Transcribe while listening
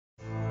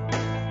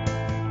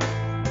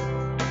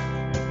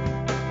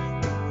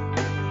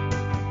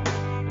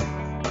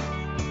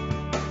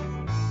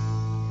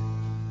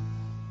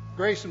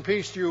Grace and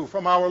peace to you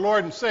from our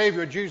Lord and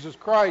Savior, Jesus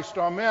Christ.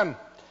 Amen.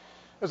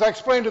 As I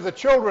explained to the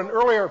children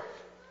earlier,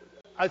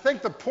 I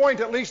think the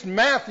point, at least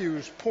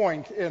Matthew's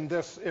point in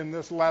this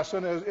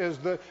lesson, is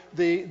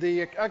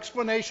the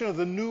explanation of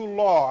the new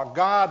law,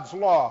 God's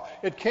law.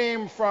 It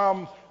came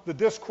from the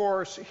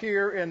discourse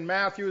here in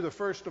Matthew, the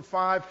first of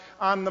 5,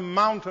 on the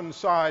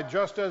mountainside,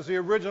 just as the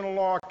original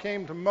law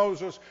came to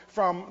Moses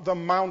from the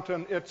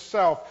mountain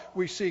itself.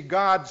 We see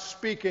God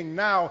speaking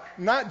now,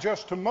 not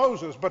just to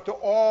Moses, but to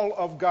all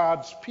of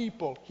God's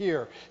people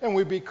here. And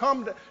we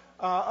become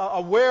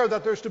aware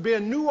that there's to be a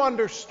new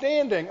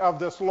understanding of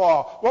this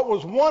law. What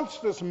was once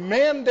this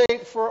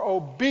mandate for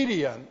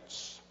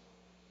obedience,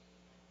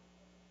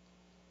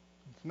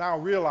 now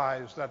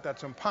realize that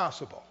that's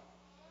impossible.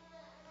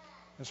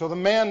 And so the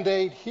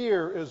mandate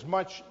here is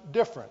much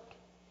different.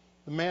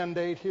 The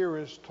mandate here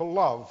is to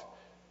love.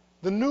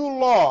 The new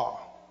law,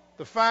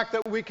 the fact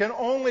that we can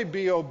only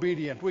be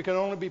obedient, we can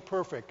only be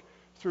perfect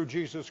through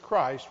Jesus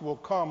Christ, will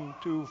come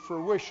to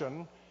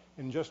fruition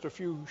in just a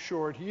few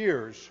short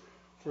years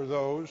for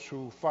those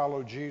who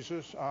follow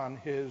Jesus on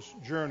his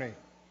journey.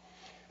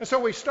 And so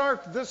we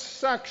start this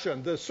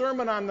section, the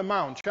Sermon on the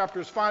Mount,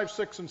 chapters 5,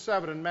 6, and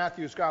 7 in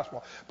Matthew's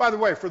Gospel. By the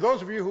way, for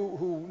those of you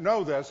who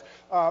know this,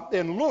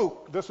 in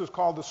Luke, this is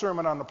called the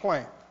Sermon on the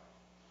Plain.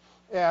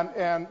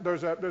 And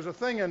there's a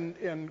thing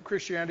in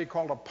Christianity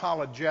called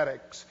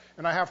apologetics.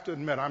 And I have to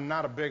admit, I'm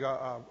not a big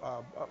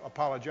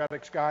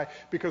apologetics guy,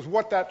 because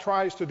what that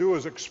tries to do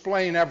is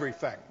explain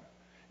everything.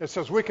 It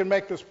says we can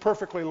make this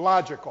perfectly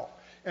logical.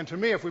 And to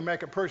me, if we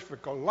make it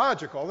perfectly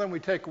logical, then we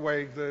take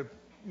away the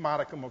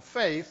modicum of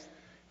faith.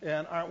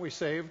 And aren't we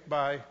saved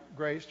by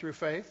grace through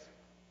faith?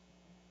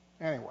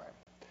 Anyway.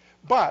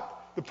 But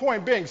the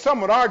point being,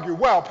 some would argue,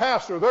 well,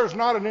 Pastor, there's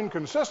not an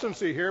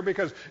inconsistency here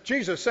because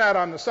Jesus sat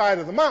on the side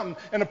of the mountain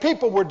and the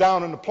people were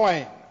down in the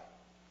plain.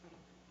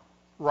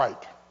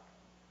 Right.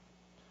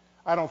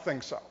 I don't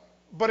think so.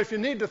 But if you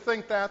need to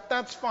think that,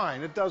 that's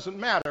fine. It doesn't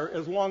matter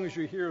as long as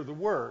you hear the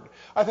word.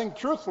 I think,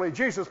 truthfully,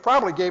 Jesus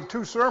probably gave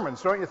 2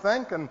 sermons, don't you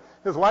think? In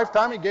his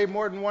lifetime, he gave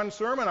more than 1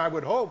 sermon, I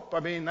would hope. I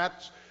mean,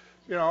 that's...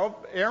 You know,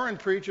 Aaron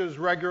preaches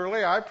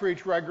regularly. I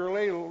preach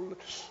regularly.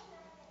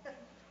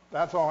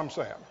 That's all I'm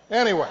saying.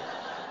 Anyway,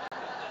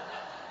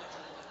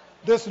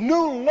 this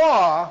new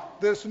law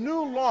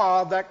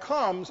that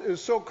comes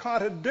is so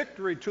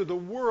contradictory to the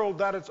world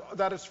that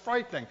it's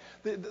frightening.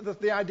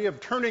 The idea of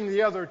turning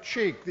the other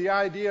cheek, the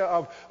idea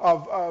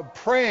of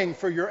praying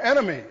for your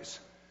enemies.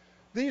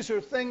 These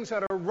are things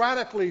that are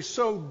radically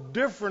so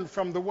different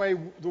from the way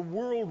the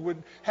world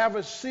would have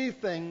us see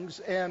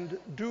things and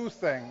do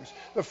things.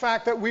 The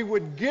fact that we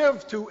would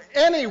give to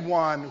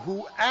anyone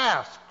who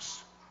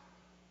asks.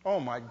 Oh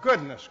my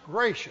goodness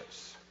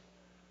gracious.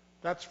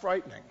 That's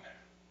frightening.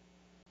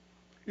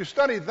 You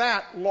study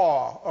that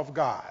law of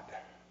God.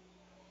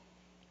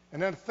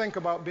 And then think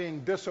about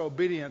being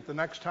disobedient the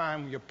next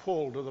time you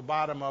pull to the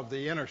bottom of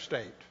the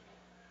interstate.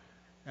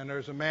 And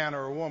there's a man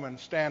or a woman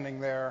standing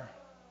there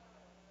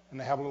and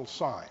they have a little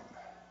sign.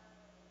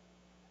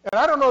 And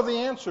I don't know the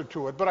answer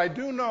to it, but I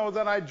do know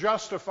that I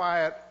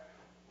justify it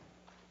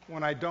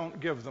when I don't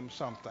give them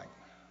something.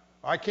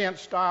 I can't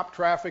stop.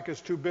 Traffic is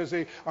too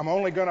busy. I'm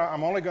only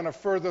gonna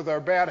further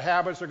their bad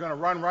habits. They're gonna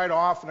run right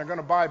off and they're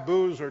gonna buy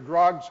booze or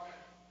drugs.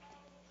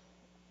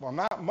 Well,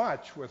 not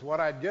much with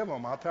what I'd give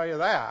them, I'll tell you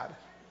that.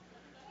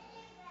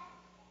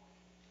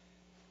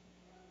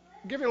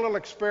 I'll give you a little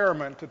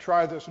experiment to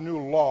try this new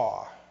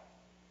law.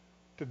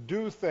 To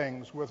do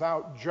things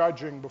without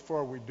judging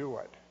before we do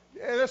it.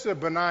 This is a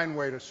benign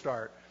way to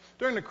start.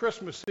 During the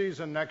Christmas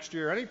season next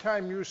year,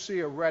 anytime you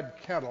see a red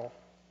kettle,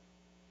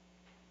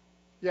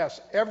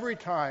 yes, every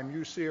time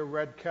you see a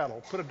red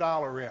kettle, put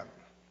 $1 in.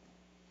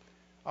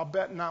 I'll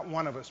bet not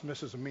one of us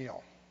misses a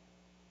meal.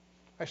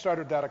 I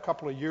started that a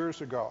couple of years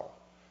ago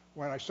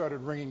when I started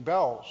ringing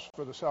bells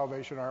for the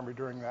Salvation Army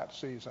during that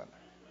season.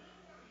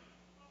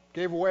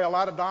 Gave away a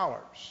lot of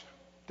dollars.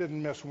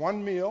 Didn't miss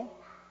one meal.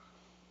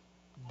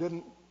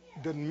 Didn't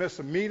miss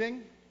a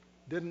meeting,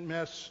 didn't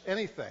miss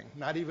anything,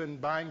 not even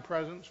buying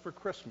presents for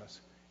Christmas.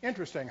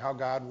 Interesting how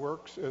God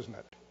works, isn't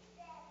it?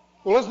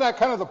 Well, isn't that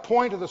kind of the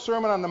point of the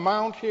Sermon on the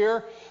Mount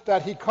here?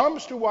 That he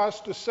comes to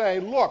us to say,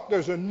 look,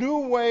 there's a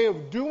new way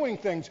of doing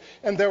things,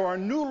 and there are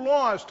new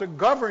laws to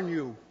govern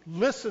you.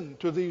 Listen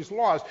to these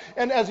laws.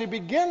 And as he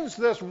begins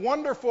this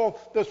wonderful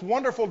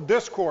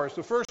discourse,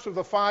 the first of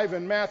the 5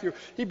 in Matthew,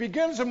 he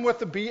begins them with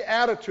the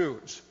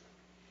Beatitudes.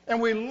 And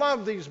we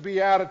love these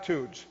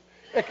Beatitudes.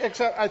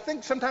 Except I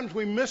think sometimes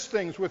we miss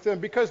things with them,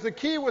 because the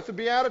key with the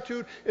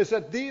Beatitude is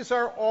that these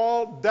are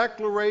all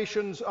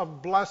declarations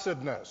of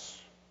blessedness.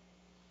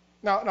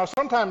 Now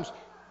sometimes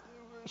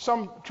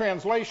some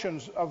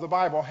translations of the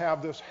Bible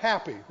have this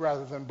happy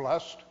rather than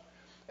blessed,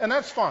 and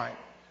that's fine.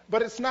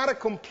 But it's not a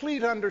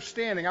complete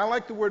understanding. I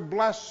like the word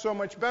blessed so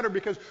much better,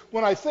 because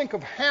when I think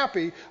of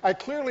happy, I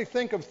clearly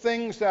think of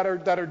things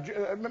that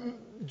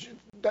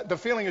the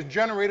feeling is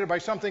generated by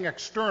something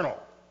external.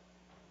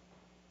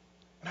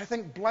 And I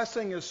think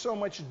blessing is so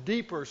much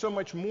deeper, so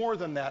much more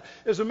than that.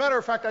 As a matter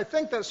of fact, I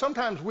think that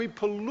sometimes we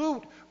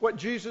pollute what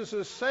Jesus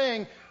is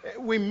saying.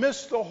 We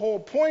miss the whole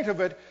point of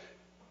it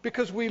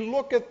because we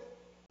look at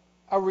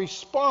a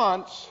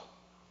response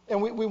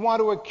and we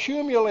want to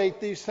accumulate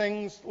these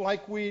things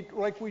like we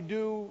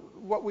do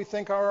what we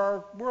think are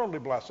our worldly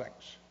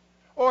blessings.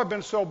 Oh, I've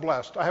been so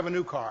blessed. I have a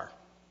new car.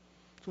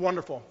 It's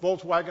wonderful.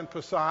 Volkswagen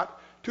Passat,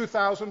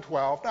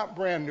 2012. Not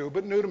brand new,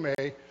 but new to me.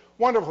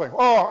 Wonderful thing.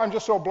 Oh, I'm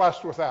just so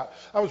blessed with that.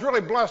 I was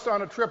really blessed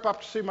on a trip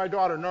up to see my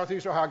daughter in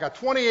Northeast Ohio. I got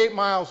 28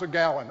 miles a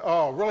gallon.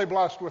 Oh, really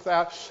blessed with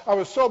that. I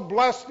was so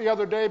blessed the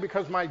other day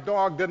because my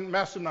dog didn't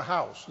mess in the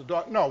house.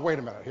 No, wait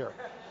a minute here.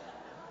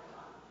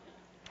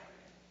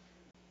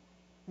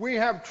 We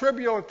have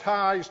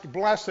trivialized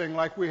blessing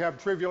like we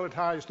have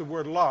trivialized the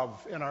word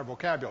love in our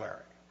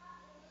vocabulary.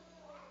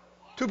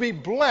 To be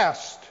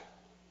blessed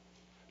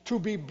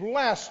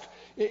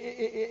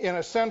in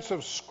a sense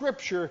of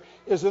Scripture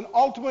is an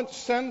ultimate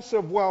sense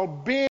of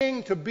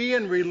well-being, to be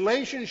in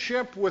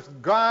relationship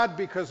with God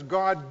because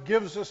God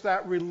gives us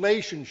that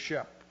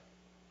relationship.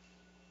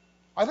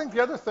 I think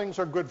the other things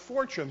are good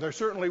fortune. They're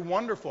certainly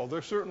wonderful.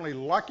 They're certainly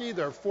lucky.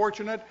 They're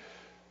fortunate.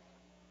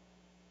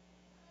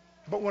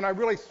 But when I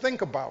really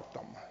think about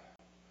them,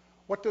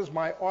 what does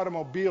my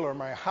automobile or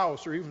my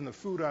house or even the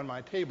food on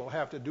my table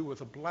have to do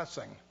with a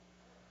blessing?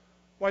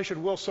 Why should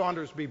Will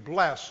Saunders be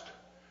blessed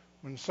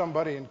when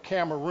somebody in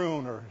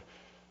Cameroon or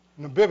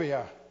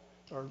Namibia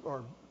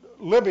or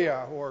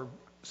Libya or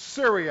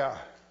Syria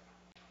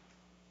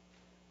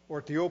or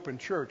at the Open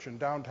Church in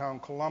downtown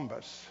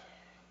Columbus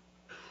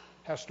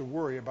has to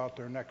worry about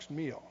their next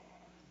meal?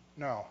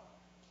 No.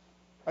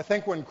 I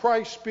think when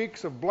Christ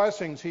speaks of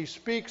blessings, he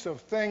speaks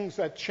of things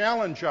that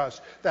challenge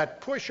us,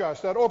 that push us,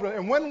 that open.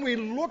 And when we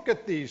look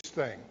at these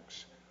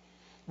things,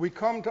 we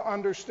come to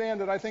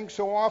understand that I think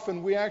so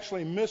often we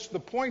actually miss the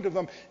point of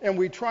them and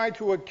we try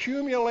to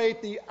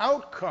accumulate the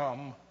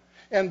outcome.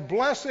 And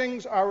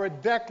blessings are a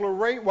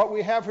declaration, what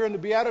we have here in the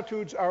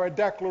Beatitudes are a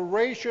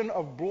declaration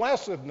of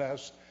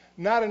blessedness,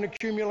 not an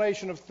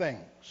accumulation of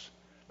things.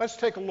 Let's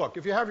take a look.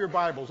 If you have your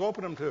Bibles,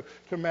 open them to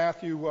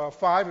Matthew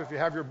 5. If you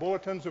have your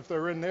bulletins, if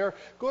they're in there,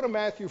 go to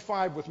Matthew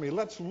 5 with me.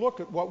 Let's look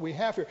at what we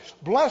have here.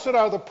 Blessed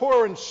are the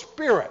poor in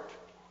spirit,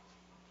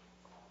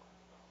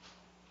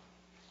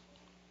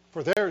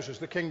 for theirs is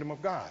the kingdom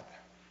of God.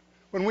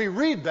 When we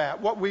read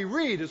that, what we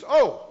read is,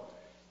 oh,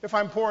 if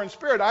I'm poor in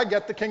spirit, I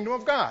get the kingdom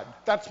of God.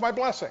 That's my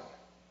blessing.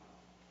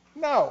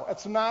 No,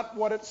 that's not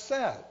what it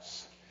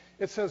says.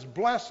 It says,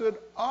 blessed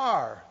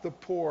are the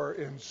poor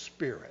in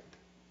spirit.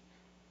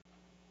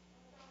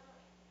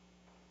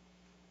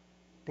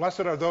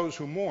 Blessed are those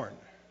who mourn.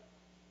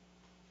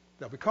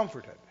 They'll be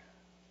comforted.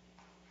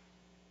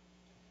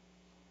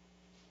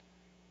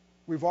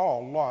 We've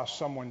all lost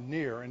someone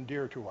near and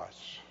dear to us.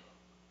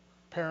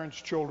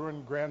 Parents,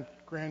 children,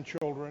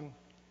 grandchildren,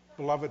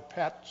 beloved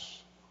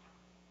pets.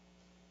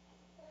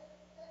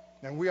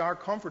 And we are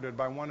comforted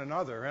by one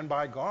another and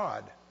by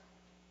God.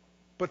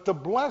 But the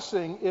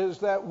blessing is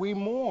that we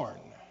mourn.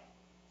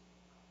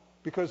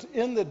 Because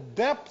in the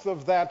depth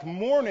of that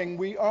mourning,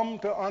 we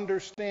to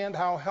understand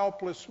how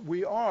helpless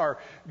we are.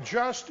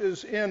 Just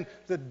as in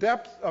the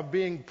depth of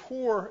being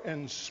poor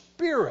in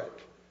spirit,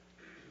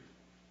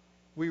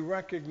 we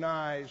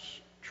recognize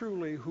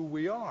truly who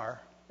we are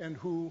and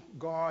who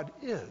God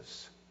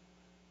is.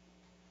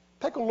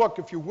 Take a look,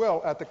 if you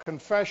will, at the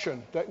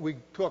confession that we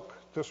took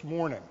this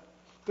morning.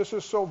 This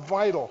is so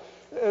vital.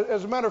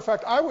 As a matter of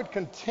fact, I would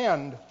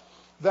contend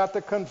that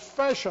the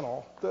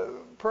confessional,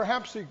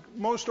 perhaps the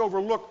most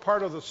overlooked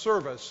part of the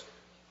service,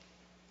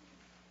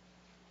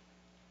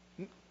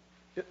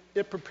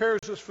 it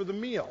prepares us for the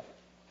meal.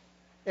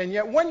 And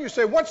yet when you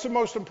say, what's the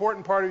most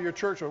important part of your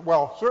church?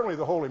 Well, certainly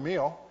the holy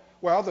meal.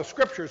 Well, the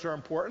scriptures are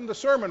important. The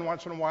sermon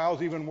once in a while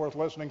is even worth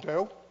listening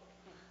to.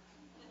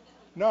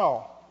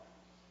 No.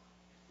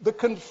 The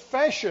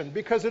confession,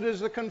 because it is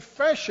the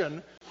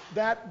confession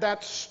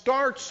that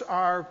starts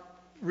our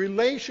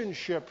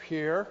relationship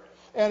here.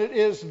 And it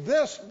is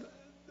this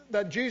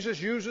that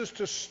Jesus uses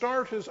to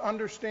start his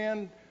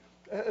disciples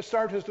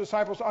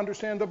to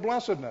understand the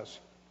blessedness.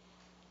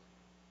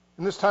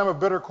 In this time of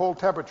bitter cold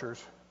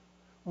temperatures,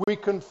 we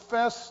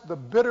confess the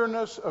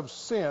bitterness of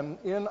sin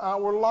in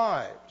our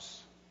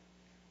lives.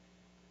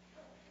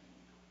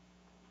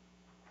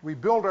 We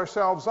build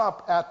ourselves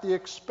up at the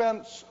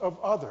expense of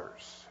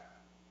others.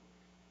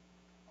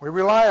 We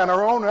rely on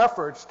our own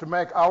efforts to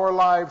make our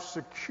lives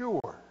secure.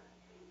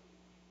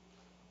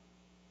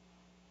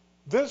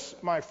 This,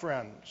 my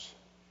friends,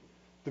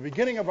 the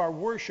beginning of our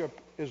worship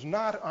is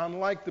not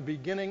unlike the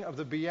beginning of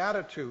the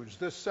Beatitudes.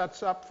 This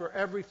sets up for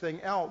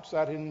everything else,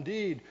 that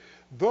indeed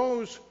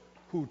those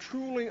who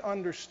truly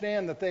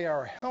understand that they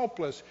are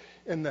helpless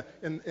in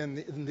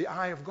the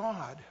eye of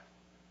God.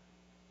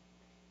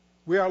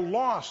 We are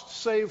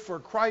lost save for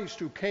Christ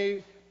who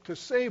came to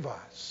save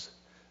us.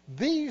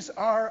 These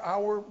are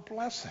our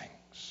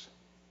blessings.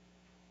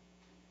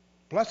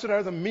 Blessed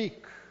are the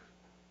meek.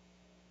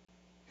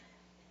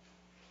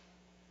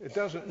 It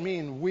doesn't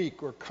mean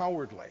weak or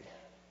cowardly.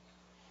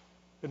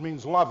 It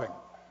means loving.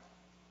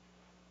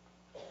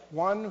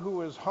 one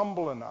who is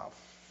humble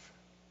enough,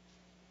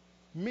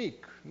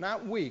 meek,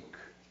 not weak,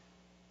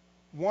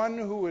 one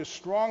who is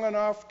strong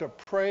enough to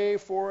pray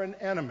for an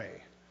enemy.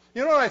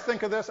 You know what I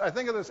think of this? I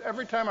think of this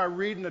every time I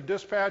read in the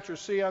Dispatch or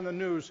see on the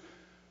news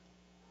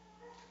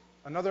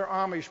another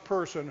Amish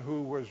person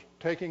who was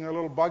taking a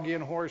little buggy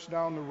and horse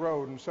down the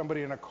road and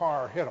somebody in a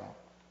car hit him.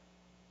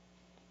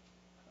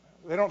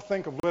 They don't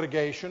think of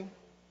litigation.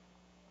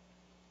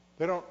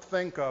 They don't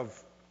think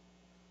of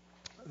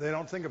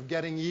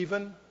getting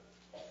even.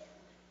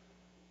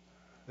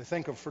 They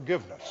think of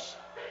forgiveness.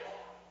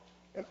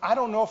 And I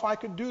don't know if I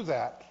could do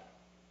that.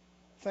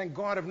 Thank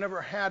God I've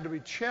never had to be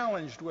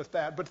challenged with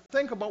that. But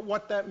think about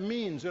what that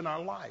means in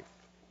our life.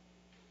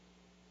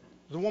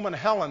 The woman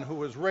Helen who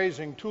was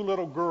raising two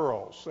little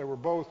girls. They were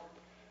both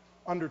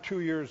under 2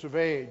 years of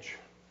age.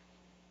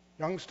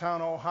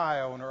 Youngstown,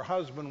 Ohio, and her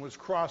husband was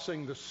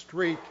crossing the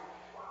street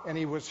and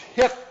he was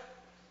hit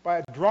by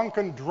a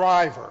drunken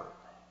driver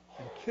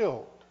and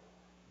killed.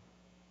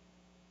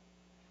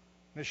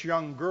 This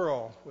young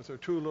girl with her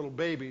two little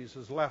babies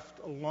is left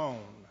alone.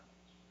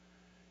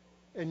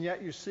 And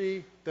yet, you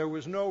see, there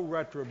was no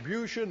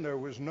retribution, there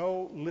was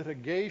no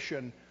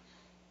litigation.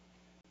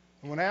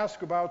 And when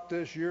asked about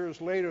this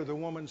years later, the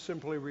woman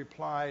simply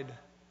replied,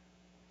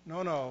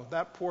 no,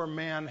 that poor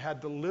man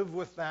had to live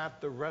with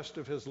that the rest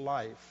of his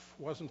life.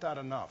 Wasn't that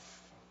enough?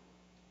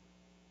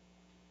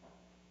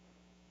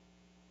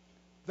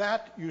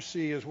 That, you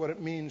see, is what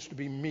it means to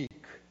be meek.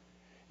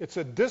 It's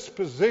a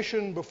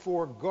disposition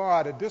before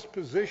God, a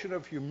disposition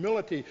of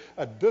humility,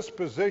 a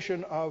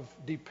disposition of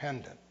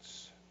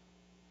dependence.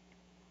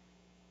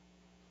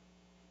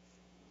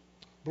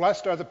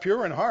 Blessed are the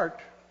pure in heart,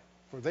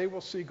 for they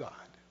will see God.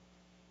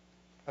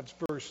 That's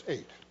verse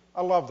 8.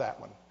 I love that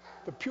one.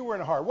 The pure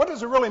in heart. What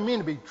does it really mean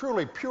to be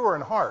truly pure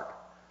in heart?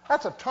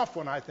 That's a tough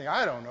one, I think.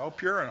 I don't know.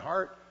 Pure in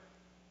heart.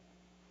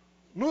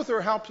 Luther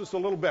helps us a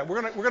little bit.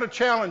 We're going to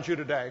challenge you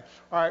today.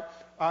 All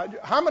right.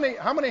 How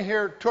many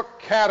here took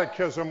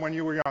catechism when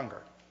you were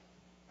younger?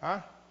 Huh?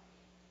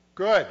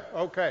 Good.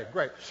 Okay,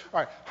 great.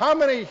 All right. How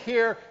many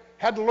here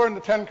had to learn the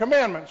Ten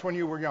Commandments when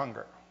you were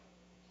younger?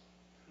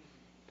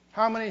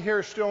 How many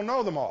here still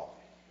know them all?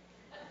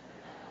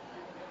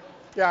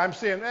 Yeah, I'm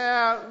seeing,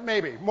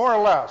 maybe, more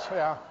or less,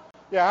 yeah.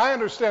 Yeah, I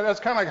understand. That's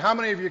kind of like how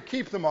many of you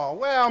keep them all?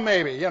 Well,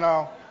 maybe,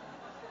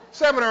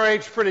 7 or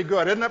 8's pretty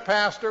good, isn't it,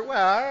 Pastor?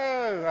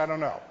 Well, I don't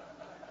know.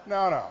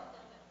 No.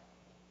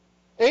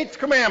 Eighth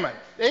commandment.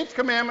 Eighth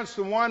commandment's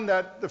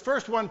the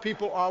first one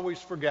people always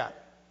forget.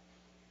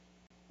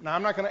 Now,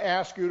 I'm not going to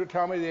ask you to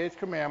tell me the eighth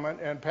commandment,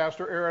 and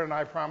Pastor Aaron and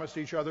I promised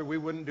each other we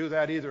wouldn't do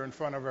that either in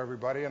front of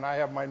everybody, and I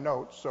have my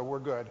notes, so we're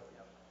good.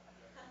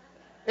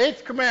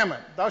 Eighth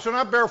commandment, thou shalt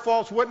not bear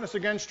false witness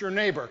against your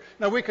neighbor.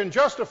 Now, we can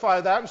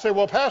justify that and say,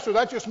 well, Pastor,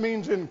 that just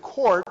means in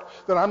court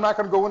that I'm not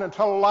going to go in and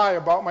tell a lie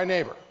about my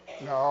neighbor.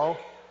 No.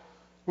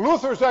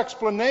 Luther's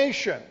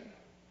explanation,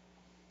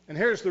 and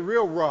here's the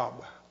real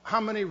rub. How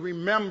many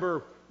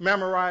remember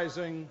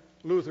memorizing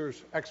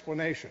Luther's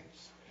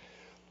explanations?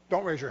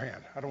 Don't raise your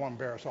hand. I don't want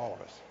to embarrass all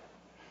of us.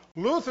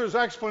 Luther's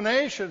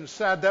explanation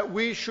said that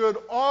we should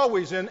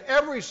always, in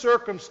every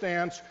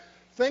circumstance,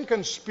 think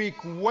and speak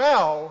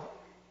well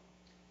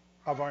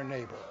of our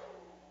neighbor.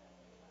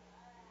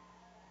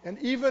 And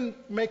even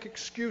make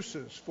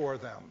excuses for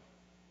them.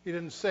 He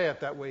didn't say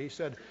it that way. He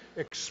said,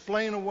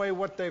 explain away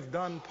what they've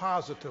done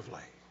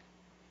positively.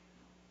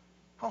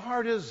 How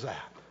hard is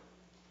that?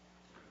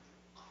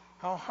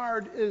 How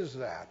hard is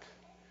that?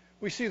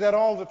 We see that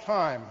all the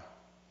time.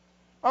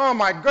 Oh,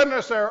 my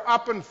goodness, they're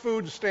upping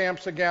food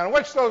stamps again.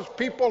 Which those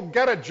people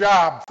get a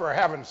job, for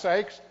heaven's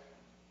sakes?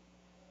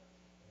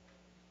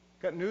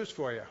 Got news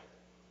for you.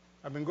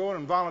 I've been going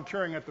and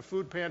volunteering at the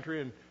food pantry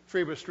in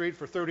Freba Street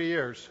for 30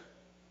 years.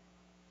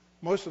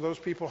 Most of those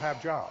people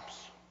have jobs.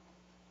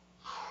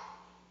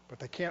 But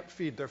they can't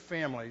feed their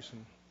families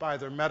and buy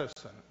their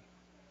medicine,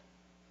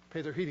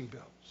 pay their heating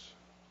bills.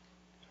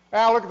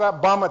 Look at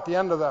that bum at the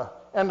end of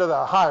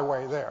the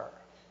highway there.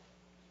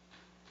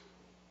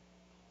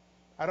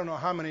 I don't know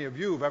how many of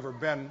you have ever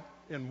been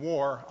in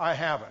war. I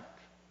haven't.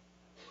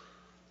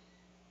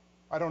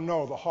 I don't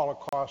know the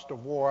Holocaust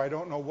of war. I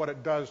don't know what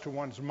it does to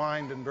one's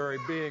mind and very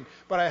being.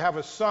 But I have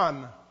a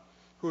son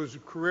who's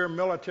career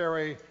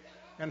military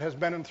and has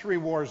been in 3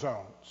 war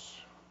zones.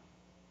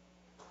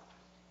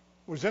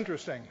 It was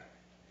interesting.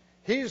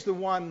 He's the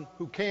one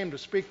who came to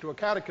speak to a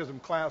catechism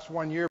class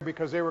one year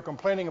because they were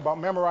complaining about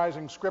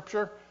memorizing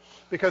Scripture.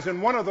 Because in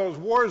one of those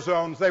war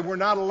zones, they were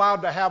not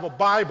allowed to have a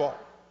Bible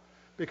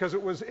because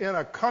it was in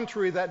a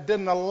country that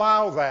didn't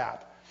allow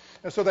that.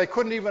 And so they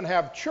couldn't even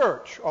have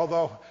church,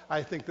 although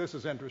I think this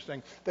is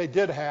interesting. They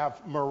did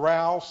have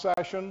morale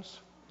sessions.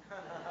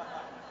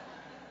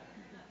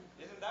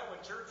 Isn't that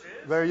what church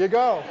is? There you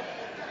go.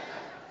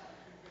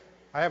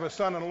 I have a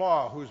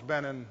son-in-law who's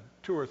been in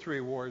 2 or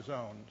 3 war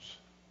zones.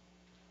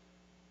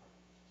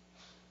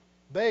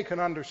 They can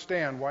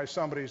understand why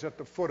somebody's at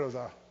the foot of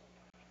the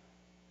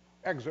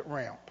exit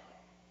ramp.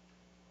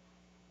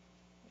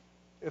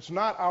 It's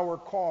not our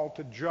call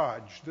to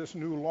judge. This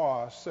new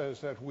law says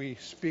that we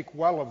speak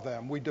well of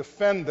them. We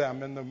defend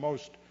them in the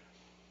most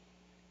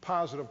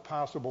positive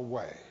possible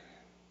way.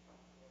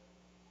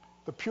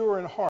 The pure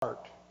in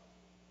heart.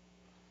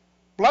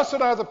 Blessed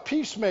are the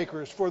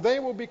peacemakers, for they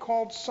will be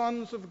called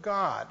sons of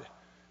God.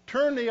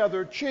 Turn the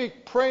other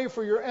cheek. Pray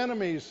for your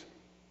enemies.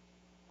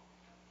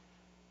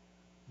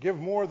 Give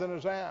more than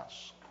is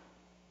asked.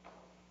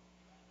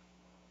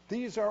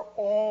 These are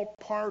all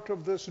part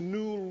of this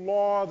new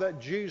law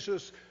that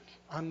Jesus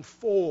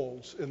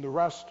unfolds in the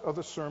rest of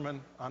the Sermon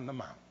on the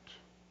Mount.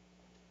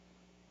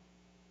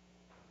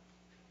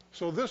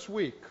 So this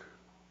week,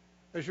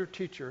 as your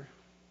teacher,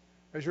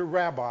 as your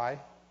rabbi,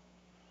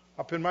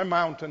 up in my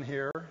mountain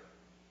here,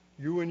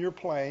 you in your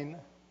plane,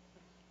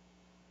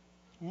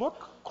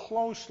 look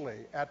closely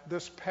at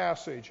this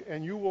passage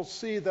and you will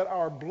see that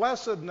our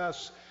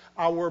blessedness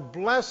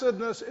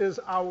is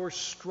our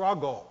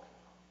struggle.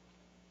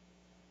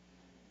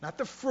 Not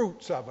the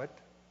fruits of it,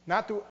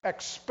 not to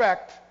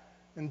expect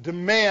and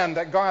demand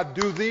that God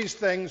do these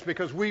things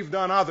because we've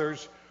done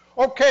others.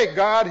 Okay,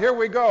 God, here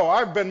we go.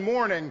 I've been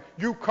mourning.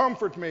 You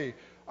comfort me.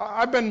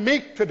 I've been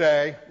meek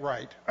today.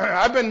 Right.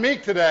 I've been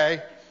meek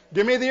today.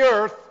 Give me the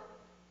earth.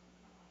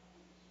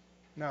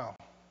 No.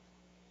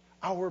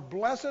 Our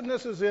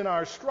blessedness is in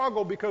our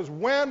struggle because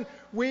when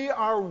we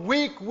are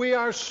weak, we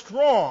are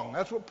strong.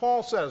 That's what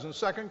Paul says in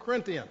 2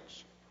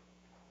 Corinthians.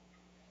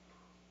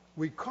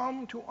 We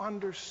come to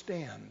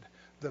understand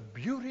the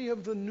beauty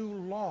of the new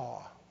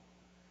law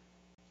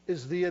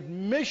is the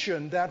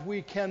admission that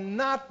we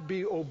cannot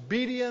be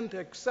obedient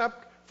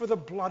except for the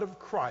blood of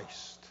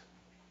Christ.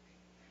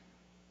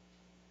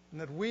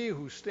 And that we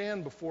who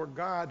stand before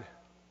God,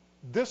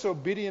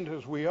 disobedient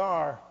as we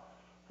are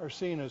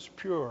seen as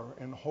pure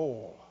and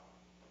whole.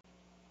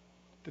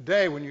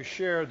 Today, when you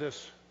share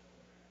this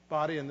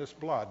body and this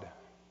blood,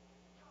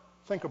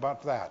 think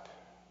about that.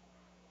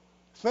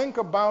 Think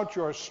about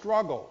your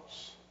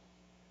struggles,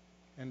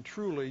 and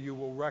truly you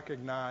will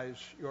recognize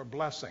your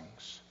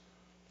blessings,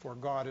 for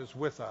God is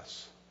with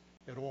us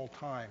at all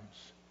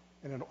times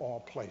and in all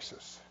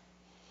places.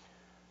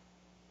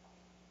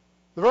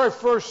 The very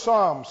first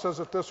psalm says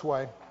it this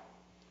way: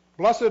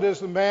 Blessed is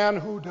the man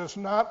who does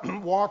not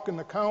walk in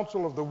the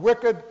counsel of the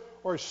wicked,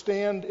 or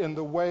stand in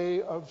the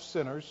way of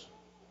sinners,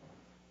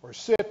 or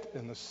sit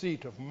in the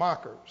seat of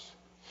mockers.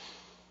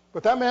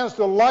 But that man's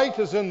delight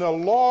is in the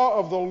law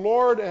of the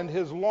Lord, and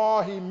his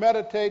law he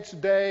meditates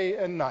day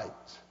and night.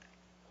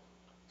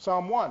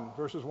 Psalm 1,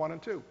 verses 1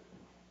 and 2.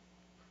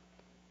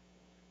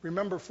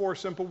 Remember 4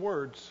 simple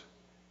words,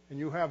 and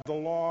you have the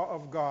law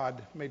of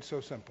God made so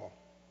simple.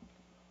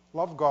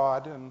 Love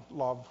God and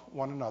love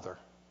one another.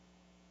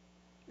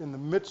 In the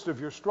midst of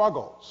your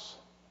struggles,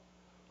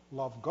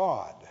 love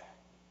God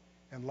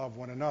and love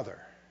one another.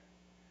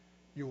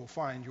 You will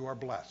find you are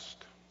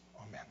blessed.